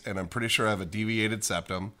allergies, and I'm pretty sure I have a deviated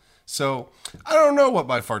septum. So I don't know what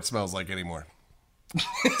my fart smells like anymore.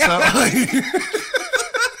 So,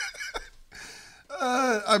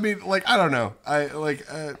 I mean, like, I don't know. I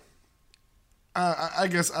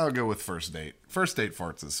guess I'll go with first date. First date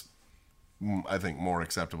farts is, I think, more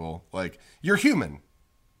acceptable. Like, you're human,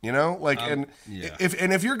 you know. Like, and yeah.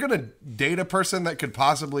 if you're gonna date a person that could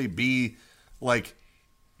possibly be like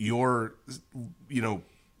your,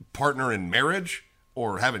 partner in marriage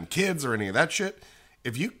or having kids or any of that shit,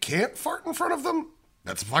 if you can't fart in front of them,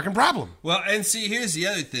 that's a fucking problem. Well, and see, here's the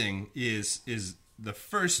other thing is the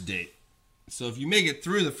first date. So if you make it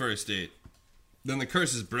through the first date, then the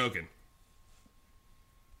curse is broken.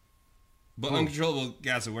 But uncontrollable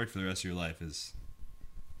gas at work for the rest of your life is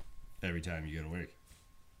every time you go to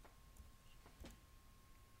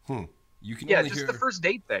work. You can Yeah, only just hear... the first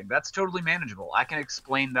date thing. That's totally manageable. I can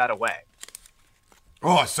explain that away.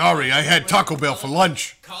 Oh, sorry, I had Taco Bell for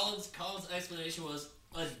lunch. Colin's explanation was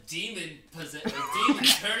a demon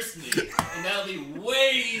cursed me, and that'll be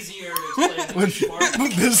way easier to explain than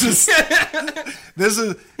This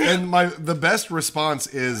is, and the best response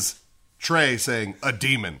is Trey saying a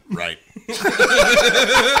demon, right?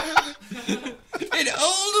 An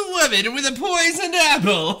old woman with a poisoned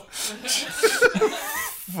apple.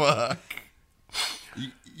 Fuck.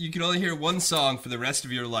 You can only hear one song for the rest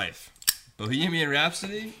of your life. Bohemian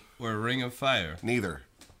Rhapsody or Ring of Fire? Neither.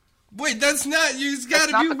 Wait, that's not... It's That's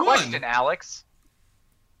gotta not be the one. question, Alex.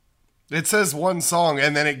 It says one song,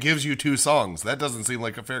 and then it gives you two songs. That doesn't seem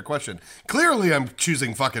like a fair question. Clearly, I'm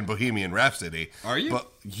choosing fucking Bohemian Rhapsody. Are you?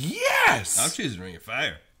 But yes! I'm choosing Ring of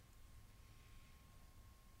Fire.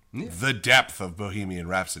 The depth of Bohemian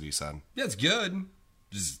Rhapsody, son. Yeah, it's good.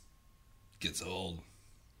 Just gets old.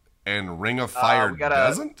 And Ring of Fire we gotta-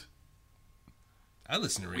 doesn't? I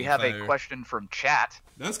listen to Ring We of have Fire. a question from chat.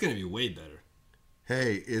 That's going to be way better.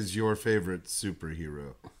 Hey, is your favorite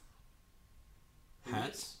superhero?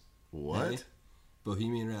 Hats? What? Hey,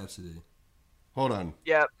 Bohemian Rhapsody. Hold on.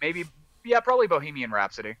 Yeah, maybe. Yeah, probably Bohemian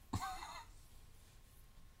Rhapsody.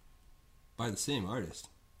 By the same artist.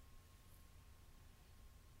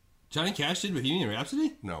 Johnny Cash did Bohemian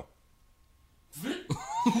Rhapsody? No.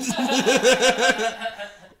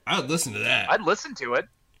 I would listen to that. I'd listen to it.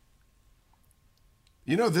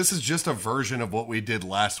 You know, this is just a version of what we did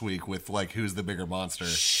last week with, like, who's the bigger monster.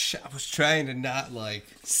 Shh, I was trying to not, like,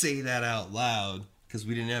 say that out loud because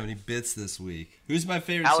we didn't have any bits this week. Who's my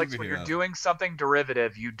favorite Alex, superhero? when you're doing something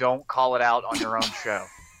derivative, you don't call it out on your own show.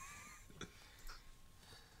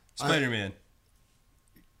 Spider-Man.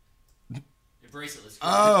 Your bracelet.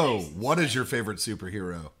 Oh, what is your favorite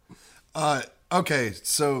superhero? Okay,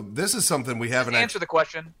 so this is something we haven't Answer the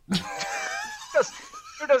question.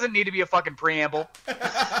 There doesn't need to be a fucking preamble.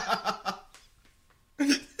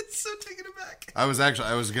 It's so taken aback. I was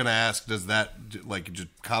going to ask, does that, like, just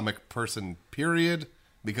comic person, period?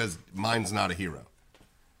 Because mine's not a hero.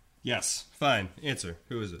 Yes, fine. Answer.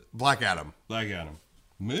 Who is it? Black Adam. Black Adam.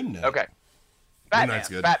 Moon Knight. Okay. Batman. Knight's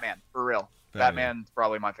good. Batman, for real. Batman. Batman's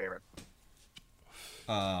probably my favorite.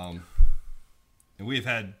 And we've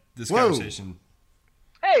had this Whoa. conversation.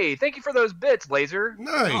 Hey, thank you for those bits, Laser.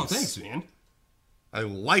 Nice. Oh, thanks, man. I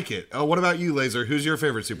like it. Oh, what about you, Laser? Who's your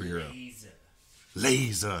favorite superhero?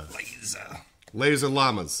 Laser. Laser. Laser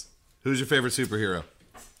Llamas. Who's your favorite superhero?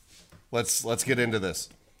 Let's get into this.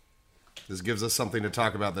 This gives us something to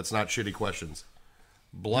talk about that's not shitty questions.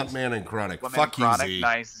 Blunt Man and Chronic. Blunt Fuck Man you, Chronic, Z.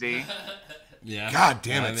 Nice, Z. Yeah. God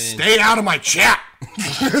damn it. I mean, Stay out of my chat.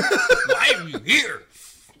 why are you here?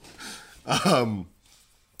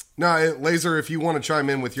 No, Laser, if you want to chime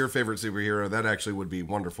in with your favorite superhero, that actually would be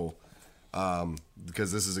wonderful.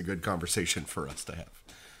 Because this is a good conversation for us to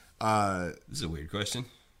have. This is a weird question.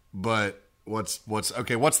 But what's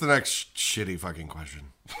the next shitty fucking question?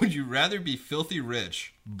 Would you rather be filthy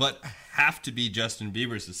rich, but have to be Justin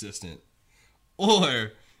Bieber's assistant?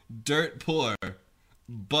 Or dirt poor,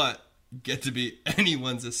 but get to be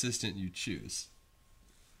anyone's assistant you choose?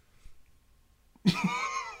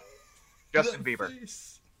 Justin Bieber.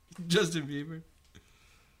 Justin Bieber.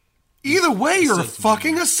 Either way, you're a Assistant.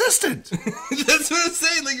 fucking assistant. That's what I'm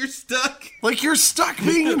saying. Like, you're stuck. Like, you're stuck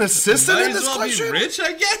being an assistant Might in as this well question? be rich,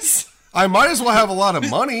 I guess. I might as well have a lot of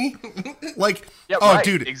money. Like, Yeah, oh, right,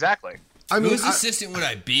 dude. exactly. I mean, Whose assistant would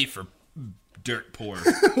I be for dirt poor?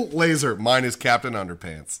 Laser, mine is Captain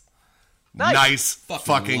Underpants. Nice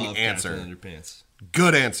fucking love answer. Captain Underpants.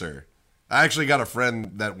 Good answer. I actually got a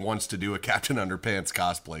friend that wants to do a Captain Underpants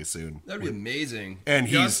cosplay soon. That'd be amazing. And I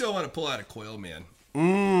he's- still want to pull out a Quail Man.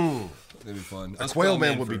 That'd be fun. I was Quail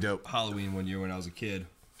Man would be for dope. Halloween one year when I was a kid.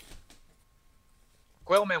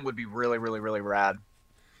 Quailman would be really, really, really rad.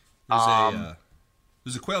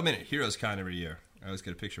 There's a Quail Man at Heroes Con every year. I always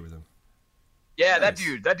get a picture with him. Yeah, Nice.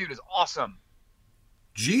 that dude is awesome.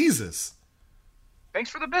 Jesus. Thanks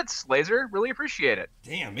for the bits, Laser. Really appreciate it.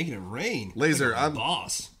 Damn, making it rain. Laser, Like a I'm-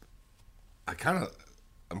 boss. I'm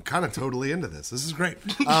kind of totally into this. This is great.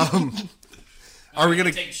 Are we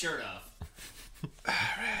gonna? Take your shirt off.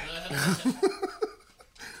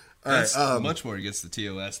 All right. That's much more against the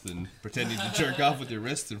TOS than pretending to jerk off with your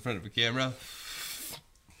wrists in front of a camera.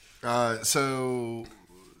 So,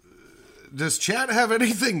 does chat have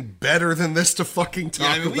anything better than this to fucking talk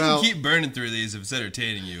Yeah, I mean, we about? can keep burning through these if it's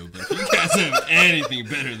entertaining you, but if you guys have anything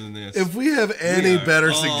better than this, If we have any are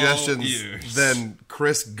better all suggestions ears. than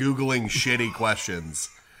Chris Googling shitty questions,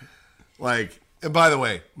 like, and by the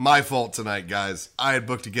way, my fault tonight, guys. I had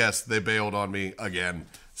booked a guest. They bailed on me again.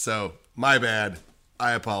 So, my bad.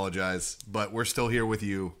 I apologize. But we're still here with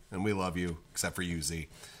you, and we love you, except for you, Z.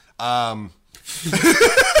 no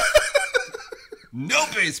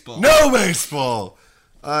baseball. No baseball!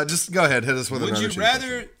 Just go ahead. Hit us with Would another you shitty rather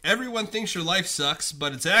question. everyone thinks your life sucks,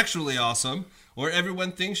 but it's actually awesome, or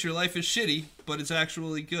everyone thinks your life is shitty, but it's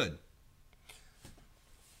actually good?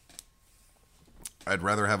 I'd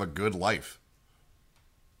rather have a good life.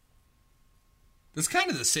 That's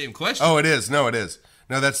kind of the same question. Oh, it is. No, it is.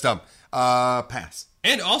 No, that's dumb. Pass.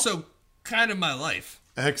 And also kind of my life.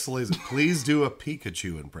 Excellent. Please do a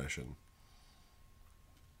Pikachu impression.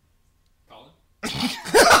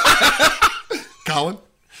 Colin? Colin?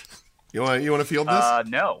 You want to field this?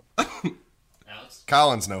 No. Alex?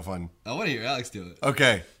 Colin's no fun. I want to hear Alex do it.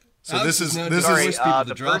 Okay. So Alex this is known this to is force people to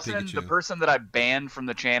the draw person Pikachu. the person that I banned from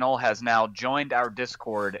the channel has now joined our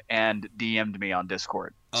Discord and DM'd me on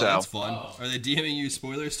Discord. Oh, So that's fun. Are they DMing you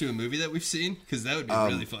spoilers to a movie that we've seen? Because that would be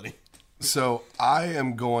really funny. so I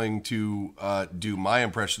am going to do my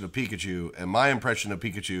impression of Pikachu, and my impression of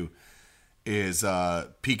Pikachu is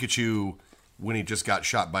Pikachu when he just got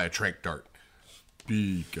shot by a trank dart.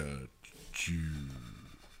 Pikachu.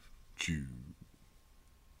 Chew.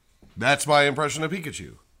 That's my impression of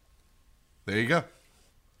Pikachu. There you go.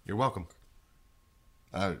 You're welcome.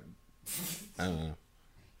 I don't know.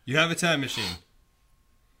 You have a time machine.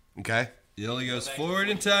 Okay. It only goes forward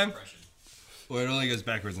in time Well, it only goes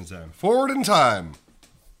backwards in time. Forward in time.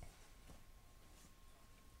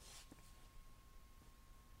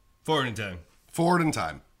 Forward in time. Forward in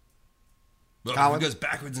time. Well, Colin? if it goes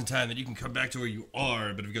backwards in time, then you can come back to where you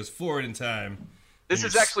are. But if it goes forward in time, This then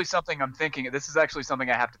is you're actually something I'm thinking. This is actually something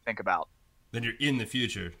I have to think about. then you're in the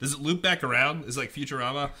future. Does it loop back around? Is it like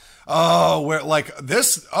Futurama? Oh, where like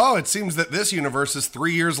this? Oh, it seems that this universe is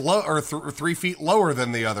 3 years low or 3 feet lower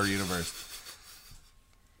than the other universe.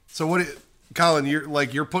 So what, Colin?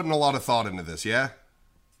 You're putting a lot of thought into this, yeah?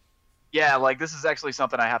 Yeah, like this is actually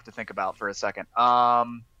something I have to think about for a second.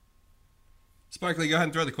 Sparkly, go ahead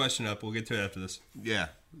and throw the question up. We'll get to it after this. Yeah,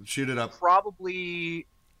 shoot it up. Probably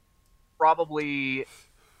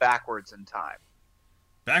backwards in time.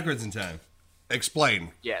 Backwards in time.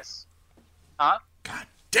 Explain. Yes. Huh? God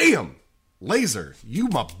damn, Laser, you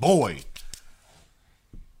my boy.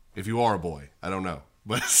 If you are a boy, I don't know,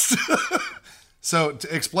 but so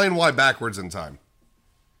to explain why backwards in time.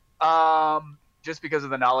 Just because of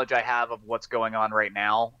the knowledge I have of what's going on right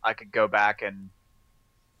now, I could go back and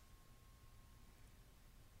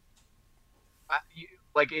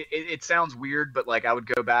it sounds weird, but like I would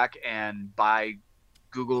go back and buy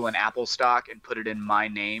Google and Apple stock and put it in my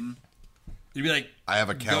name. You'd be like, I have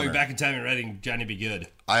a going counter. back in time and writing Johnny Be Good.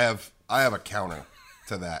 I have a counter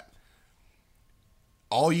to that.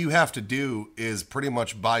 All you have to do is pretty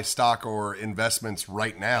much buy stock or investments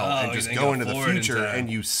right now and just then go go into the forward in future, time. and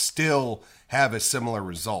you still have a similar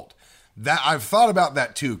result. That I've thought about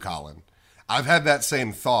that too, Colin. I've had that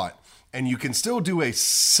same thought, and you can still do a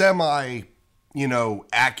semi,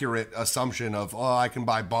 accurate assumption of, oh, I can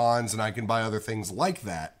buy bonds and I can buy other things like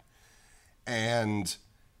that, and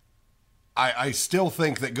I still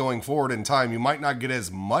think that going forward in time, you might not get as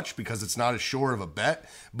much because it's not as sure of a bet,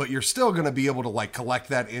 but you're still going to be able to like collect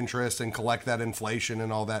that interest and collect that inflation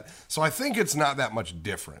and all that. So I think it's not that much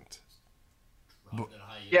different.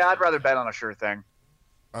 Yeah, I'd rather bet on a sure thing.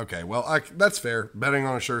 Okay, well, that's fair. Betting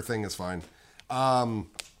on a sure thing is fine. The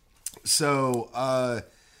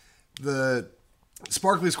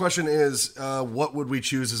Sparkly's question is, what would we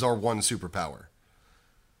choose as our one superpower?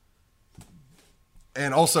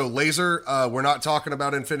 And also, Laser, we're not talking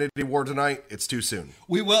about Infinity War tonight. It's too soon.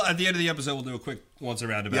 We will, at the end of the episode, we'll do a quick once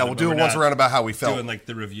around about it. Yeah, we'll but do we're it once not around about how we felt. doing like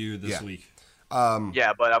the review this Yeah. week.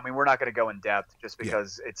 Yeah, but I mean, we're not going to go in depth just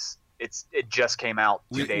because it just came out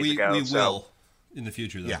 2 days ago. We so. will in the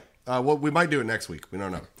future, though. Yeah. Well, we might do it next week. We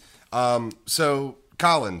don't know. So,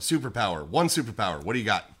 Colin, superpower. One superpower. What do you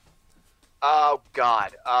got? Oh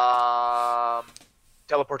God.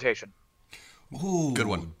 Teleportation. Ooh, Good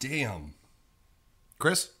one. Damn.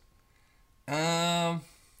 Chris? One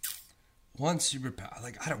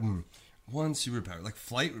superpower. One superpower. Like,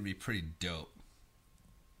 flight would be pretty dope.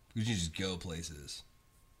 You can just go places.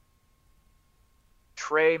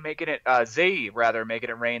 Trey making it. Z rather making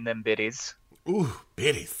it rain than biddies. Ooh,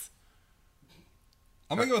 biddies.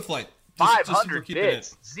 I'm going to go with flight. Just if we're 500 keeping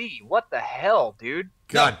bits. Z, what the hell, dude?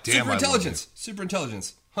 God No, damn, I love superintelligence.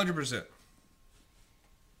 Superintelligence. 100%.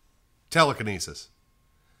 Telekinesis.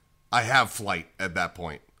 I have flight at that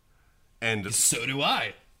point. And So do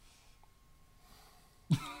I.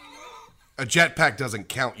 a jetpack doesn't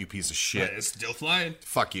count, you piece of shit. It's still flying.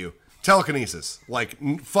 Fuck you. Telekinesis. Like,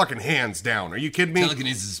 fucking hands down. Are you kidding me?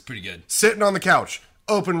 Telekinesis is pretty good. Sitting on the couch.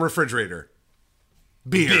 Open refrigerator.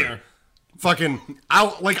 Beer. Fucking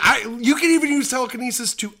out. You can even use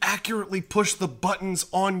telekinesis to accurately push the buttons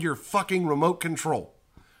on your fucking remote control.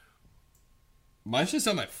 Mine's just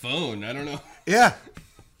on my phone. I don't know. Yeah.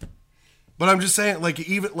 But I'm just saying,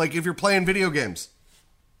 even if you're playing video games,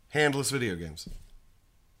 handless video games,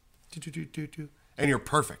 and you're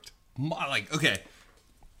perfect. Okay.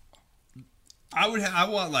 I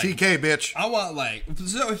want TK, bitch. I want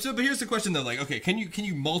but here's the question though, okay, can you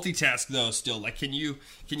multitask though still? Like can you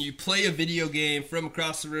play a video game from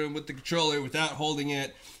across the room with the controller without holding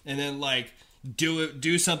it and then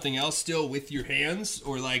do something else still with your hands,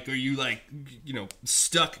 or are you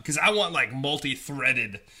stuck? Because I want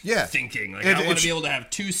multi-threaded thinking. I want to be able to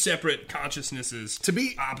have two separate consciousnesses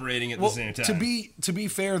operating at the same time. To be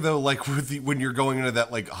fair though, when you're going into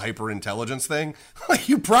that hyper intelligence thing,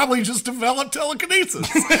 you probably just developed telekinesis.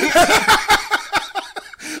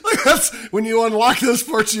 That's when you unlock those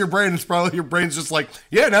parts of your brain. It's probably your brain's just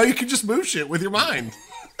now you can just move shit with your mind.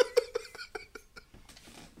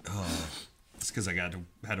 Because I had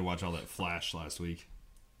to watch all that Flash last week.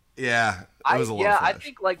 Yeah, it was a lot of Flash. I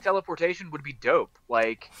think teleportation would be dope.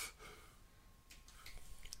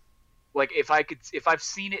 If I've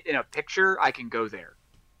seen it in a picture, I can go there.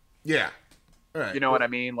 Yeah, all right. You know what I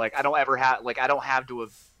mean? I don't have to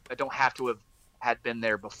have had been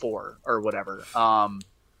there before or whatever.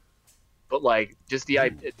 but like just the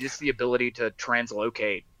ability to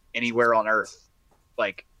translocate anywhere on Earth,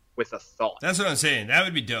 like with a thought. That's what I'm saying. That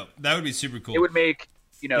would be dope. That would be super cool. It would make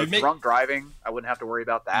drunk driving. I wouldn't have to worry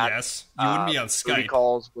about that. Yes, you wouldn't be on Skype. Booty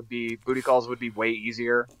calls would be way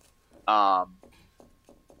easier. Hold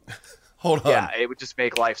on. Yeah, it would just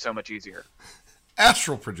make life so much easier.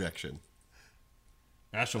 Astral projection.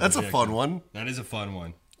 That's a fun one. That is a fun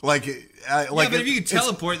one. Like, but if you could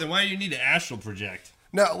teleport, then why do you need to astral project?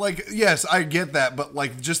 No, like, yes, I get that, but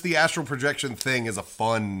like, just the astral projection thing is a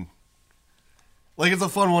fun. Like, it's a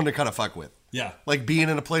fun one to kind of fuck with. Yeah. Like being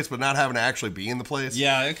in a place but not having to actually be in the place.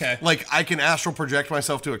 Yeah, okay. Like I can astral project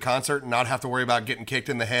myself to a concert and not have to worry about getting kicked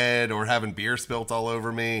in the head or having beer spilt all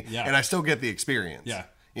over me. Yeah. And I still get the experience. Yeah.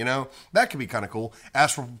 You know? That could be kind of cool.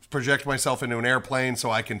 Astral project myself into an airplane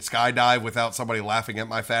so I can skydive without somebody laughing at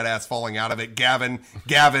my fat ass falling out of it. Gavin.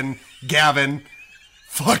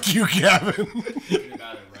 Fuck you, Gavin. Thinking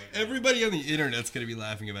about it right now. Everybody on the internet's going to be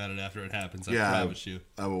laughing about it after it happens. I promise you.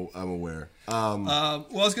 I'm aware. Well, I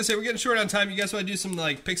was going to say, we're getting short on time. You guys want to do some,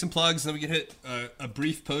 like, picks and plugs, and then we can hit a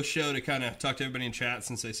brief post show to kind of talk to everybody in chat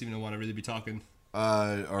since they seem to want to really be talking.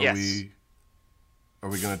 Yes. Are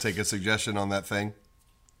we going to take a suggestion on that thing?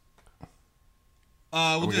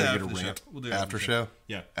 We'll do that get after the show. rant We'll do it after show?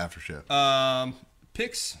 Yeah. After show.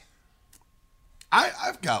 Picks?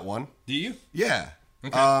 I've got one. Do you? Yeah.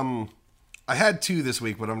 Okay. I had two this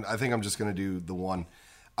week, but I think I'm just going to do the one.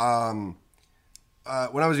 When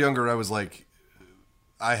I was younger, I was like,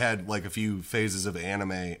 I had like a few phases of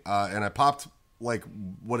anime, and I popped like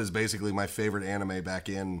what is basically my favorite anime back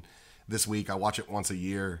in this week. I watch it once a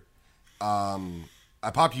year. I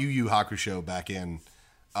popped Yu Yu Hakusho back in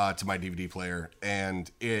to my DVD player,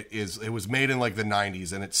 and it was made in like the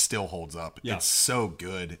 90s, and it still holds up. Yeah. It's so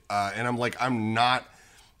good. And I'm not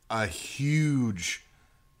a huge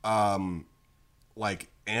like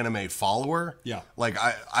anime follower. Yeah. Like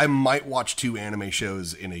I might watch 2 anime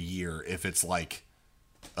shows in a year if it's like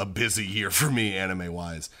a busy year for me anime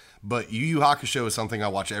wise. But Yu Yu Hakusho is something I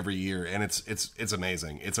watch every year, and it's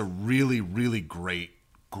amazing. It's a really, really great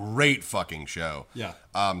fucking show. Yeah.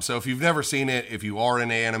 So if you've never seen it, if you are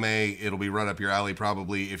in anime, it'll be right up your alley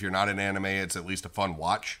probably. If you're not in anime, it's at least a fun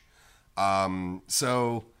watch.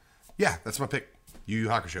 So yeah, that's my pick. Yu Yu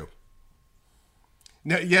Hakusho.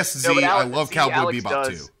 No, yes, Z, I love Cowboy Bebop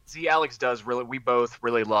too. Z Alex does really. We both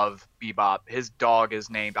really love Bebop. His dog is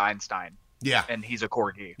named Einstein. Yeah, and he's a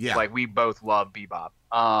corgi. Yeah, like we both love Bebop.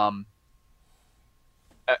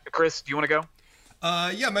 Chris, do you want to go?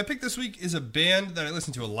 Yeah, my pick this week is a band that I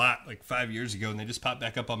listened to a lot like 5 years ago, and they just popped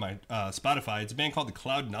back up on my Spotify. It's a band called the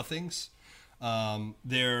Cloud Nothings. It's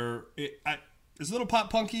a little pop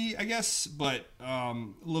punky, I guess, but a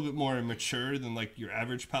little bit more mature than like your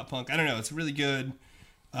average pop punk. I don't know. It's really good,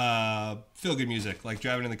 feel good music, like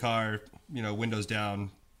driving in the car, windows down,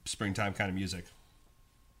 springtime kind of music.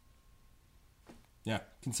 Yeah,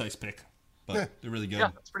 concise pick, but they're really good.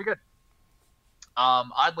 Yeah, that's pretty good.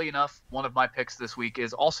 Oddly enough, one of my picks this week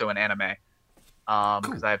is also an anime,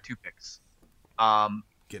 because I have 2 picks.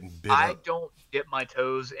 Getting bit I up. don't dip my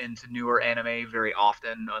toes into newer anime very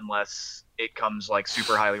often unless it comes like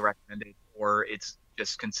super highly recommended or it's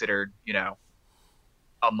just considered, a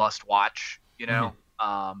must watch,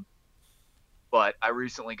 Mm-hmm. But I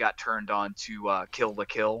recently got turned on to Kill la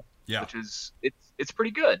Kill, which is it's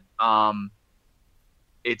pretty good.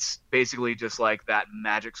 It's basically just like that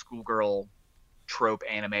magic schoolgirl trope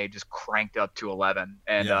anime just cranked up to 11,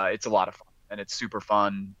 and it's a lot of fun, and it's super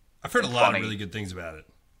fun. I've heard a lot of really good things about it.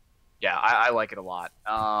 Yeah, I like it a lot.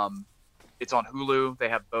 It's on Hulu. They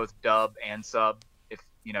have both dub and sub, if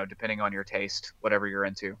depending on your taste, whatever you're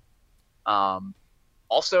into.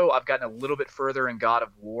 Also, I've gotten a little bit further in God of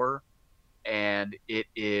War, and it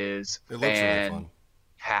looks really fun.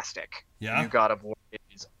 Fantastic. Yeah, New God of War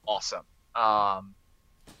is awesome. I'm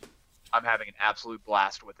having an absolute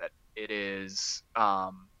blast with it. It is.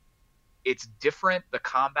 It's different. The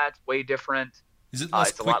combat's way different. Is it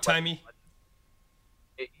less quick timey?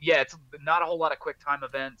 It's not a whole lot of quick time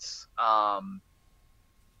events.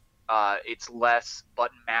 It's less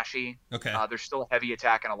button mashy. Okay. There's still a heavy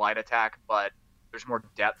attack and a light attack, but there's more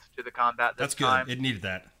depth to the combat this time. That's good. It needed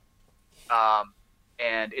that.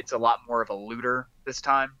 And it's a lot more of a looter this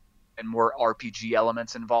time, and more RPG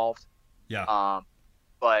elements involved. Yeah.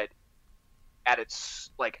 But at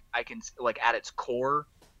its at its core,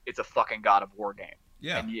 it's a fucking God of War game.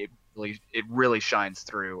 Yeah. And it really shines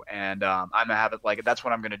through, and I'm gonna have it that's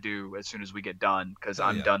what I'm gonna do as soon as we get done, because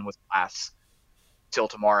I'm done with class till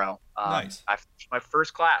tomorrow. Nice. I finished my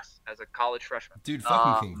first class as a college freshman. Dude,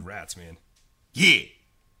 fucking congrats, man. Yeah.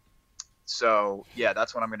 So yeah,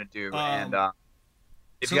 that's what I'm gonna do. And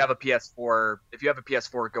If you have a PS4,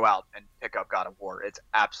 go out and pick up God of War. It's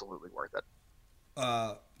absolutely worth it.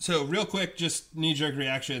 So real quick, just knee-jerk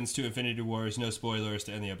reactions to Infinity Wars. No spoilers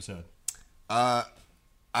to end the episode. I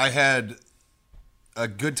had a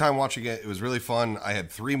good time watching it. It was really fun. I had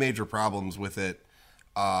 3 major problems with it,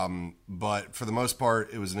 but for the most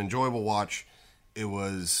part, it was an enjoyable watch. It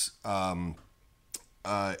was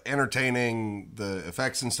entertaining. The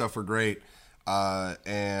effects and stuff were great.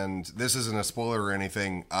 And this isn't a spoiler or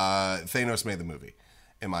anything. Thanos made the movie,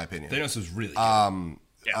 in my opinion. Thanos was really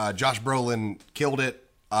good. Josh Brolin killed it.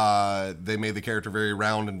 They made the character very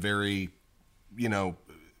round and very,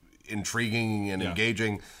 intriguing and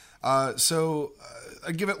engaging. So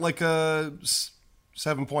I give it like a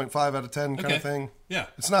 7.5 out of 10 kind of thing. Yeah.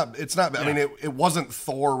 It's not. I mean, it wasn't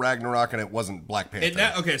Thor Ragnarok and it wasn't Black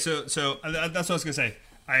Panther. So that's what I was going to say.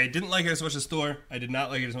 I didn't like it as much as Thor. I did not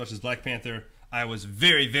like it as much as Black Panther. I was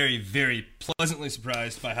very, very, very pleasantly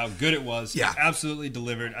surprised by how good it was. Yeah. It absolutely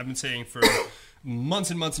delivered. I've been saying for months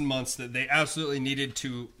and months and months that they absolutely needed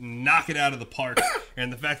to knock it out of the park.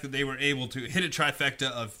 And the fact that they were able to hit a trifecta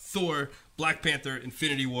of Thor, Black Panther,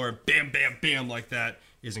 Infinity War, bam, bam, bam, like that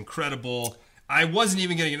is incredible. I wasn't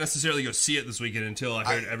even going to necessarily go see it this weekend until I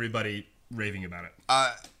heard everybody raving about it.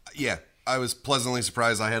 Yeah. I was pleasantly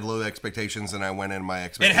surprised. I had low expectations, and I went in my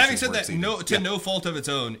expectations. And having said that, no fault of its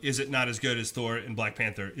own, is it not as good as Thor and Black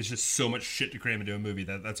Panther? It's just so much shit to cram into a movie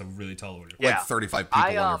that's a really tall order. Yeah. Like 35 people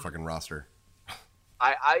on their fucking roster.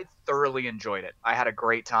 I thoroughly enjoyed it. I had a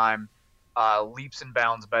great time. Leaps and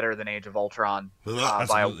bounds better than Age of Ultron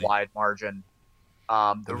by a wide margin.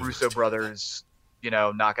 The Russo brothers,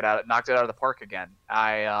 knocked it out of the park again.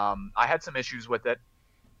 I had some issues with it.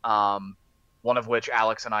 One of which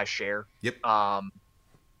Alex and I share. Yep.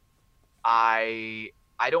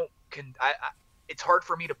 It's hard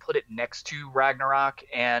for me to put it next to Ragnarok,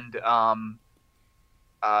 and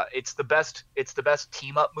it's the best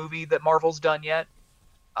team up movie that Marvel's done yet.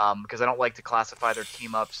 Because I don't like to classify their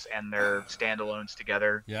team ups and their standalones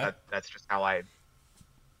together. Yeah. That's just how I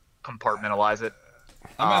compartmentalize it.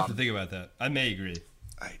 I'm gonna have to think about that. I may agree.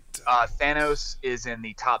 Thanos is in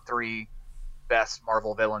the top 3 best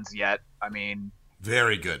Marvel villains yet. I mean,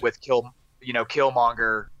 very good. With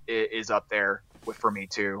Killmonger is up there for me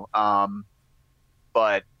too.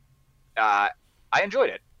 But I enjoyed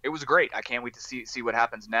it. It was great. I can't wait to see what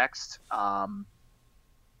happens next.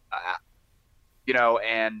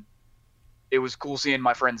 And it was cool seeing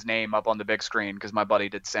my friend's name up on the big screen because my buddy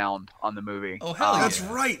did sound on the movie. Oh hell yeah. That's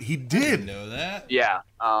right, he did. I didn't know that. Yeah.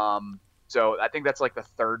 So I think that's like the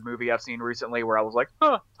 3rd movie I've seen recently where I was like,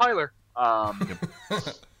 huh, Tyler.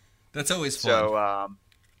 That's always fun. So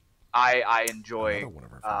I enjoy. Another one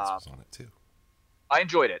of our friends was on it too. I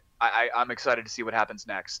enjoyed it. I'm excited to see what happens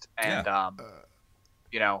next, and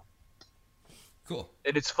cool.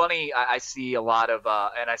 And it's funny. I see a lot of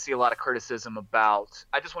criticism about.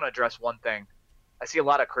 I just want to address one thing. I see a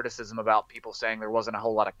lot of criticism about people saying there wasn't a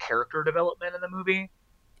whole lot of character development in the movie,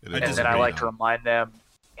 and then I like to remind them,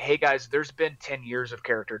 hey guys, there's been 10 years of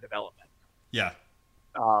character development. Yeah.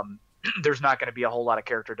 There's not going to be a whole lot of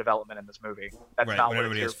character development in this movie. That's right, not when what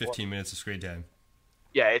everybody has it's here 15 minutes of screen time.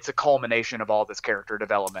 Yeah, it's a culmination of all this character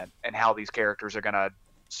development and how these characters are going to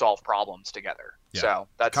solve problems together. Yeah. So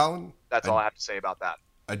that's Colin, that's all I have to say about that.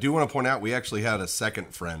 I do want to point out we actually had a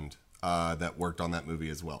second friend that worked on that movie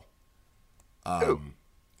as well. Who?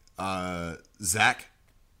 Zach,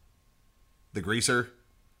 the greaser.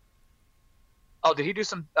 Oh, did he do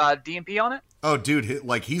some DMP on it? Oh, dude,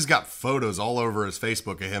 he's got photos all over his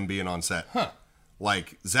Facebook of him being on set. Huh.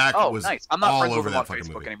 Like Zach was nice. I'm not all friends over with him that on fucking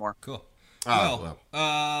Facebook movie. anymore. Cool. Oh,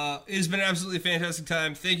 well, it's been an absolutely fantastic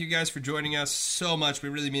time. Thank you guys for joining us so much. We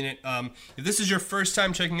really mean it. If this is your first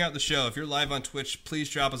time checking out the show, if you're live on Twitch, please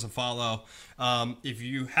drop us a follow. If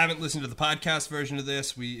you haven't listened to the podcast version of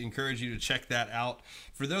this, we encourage you to check that out.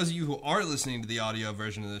 For those of you who are listening to the audio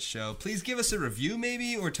version of this show, please give us a review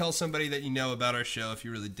maybe, or tell somebody that you know about our show if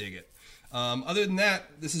you really dig it. Other than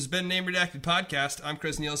that, this has been Name Redacted Podcast. I'm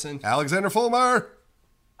Chris Nielsen. Alexander Fulmar.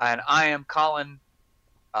 And I am Colin.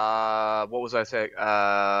 What was I saying?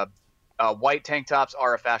 White tank tops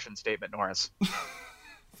are a fashion statement, Norris.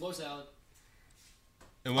 Floor salad.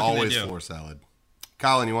 And what can Always they do? floor salad.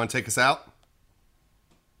 Colin, you want to take us out?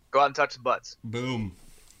 Go out and touch some butts. Boom.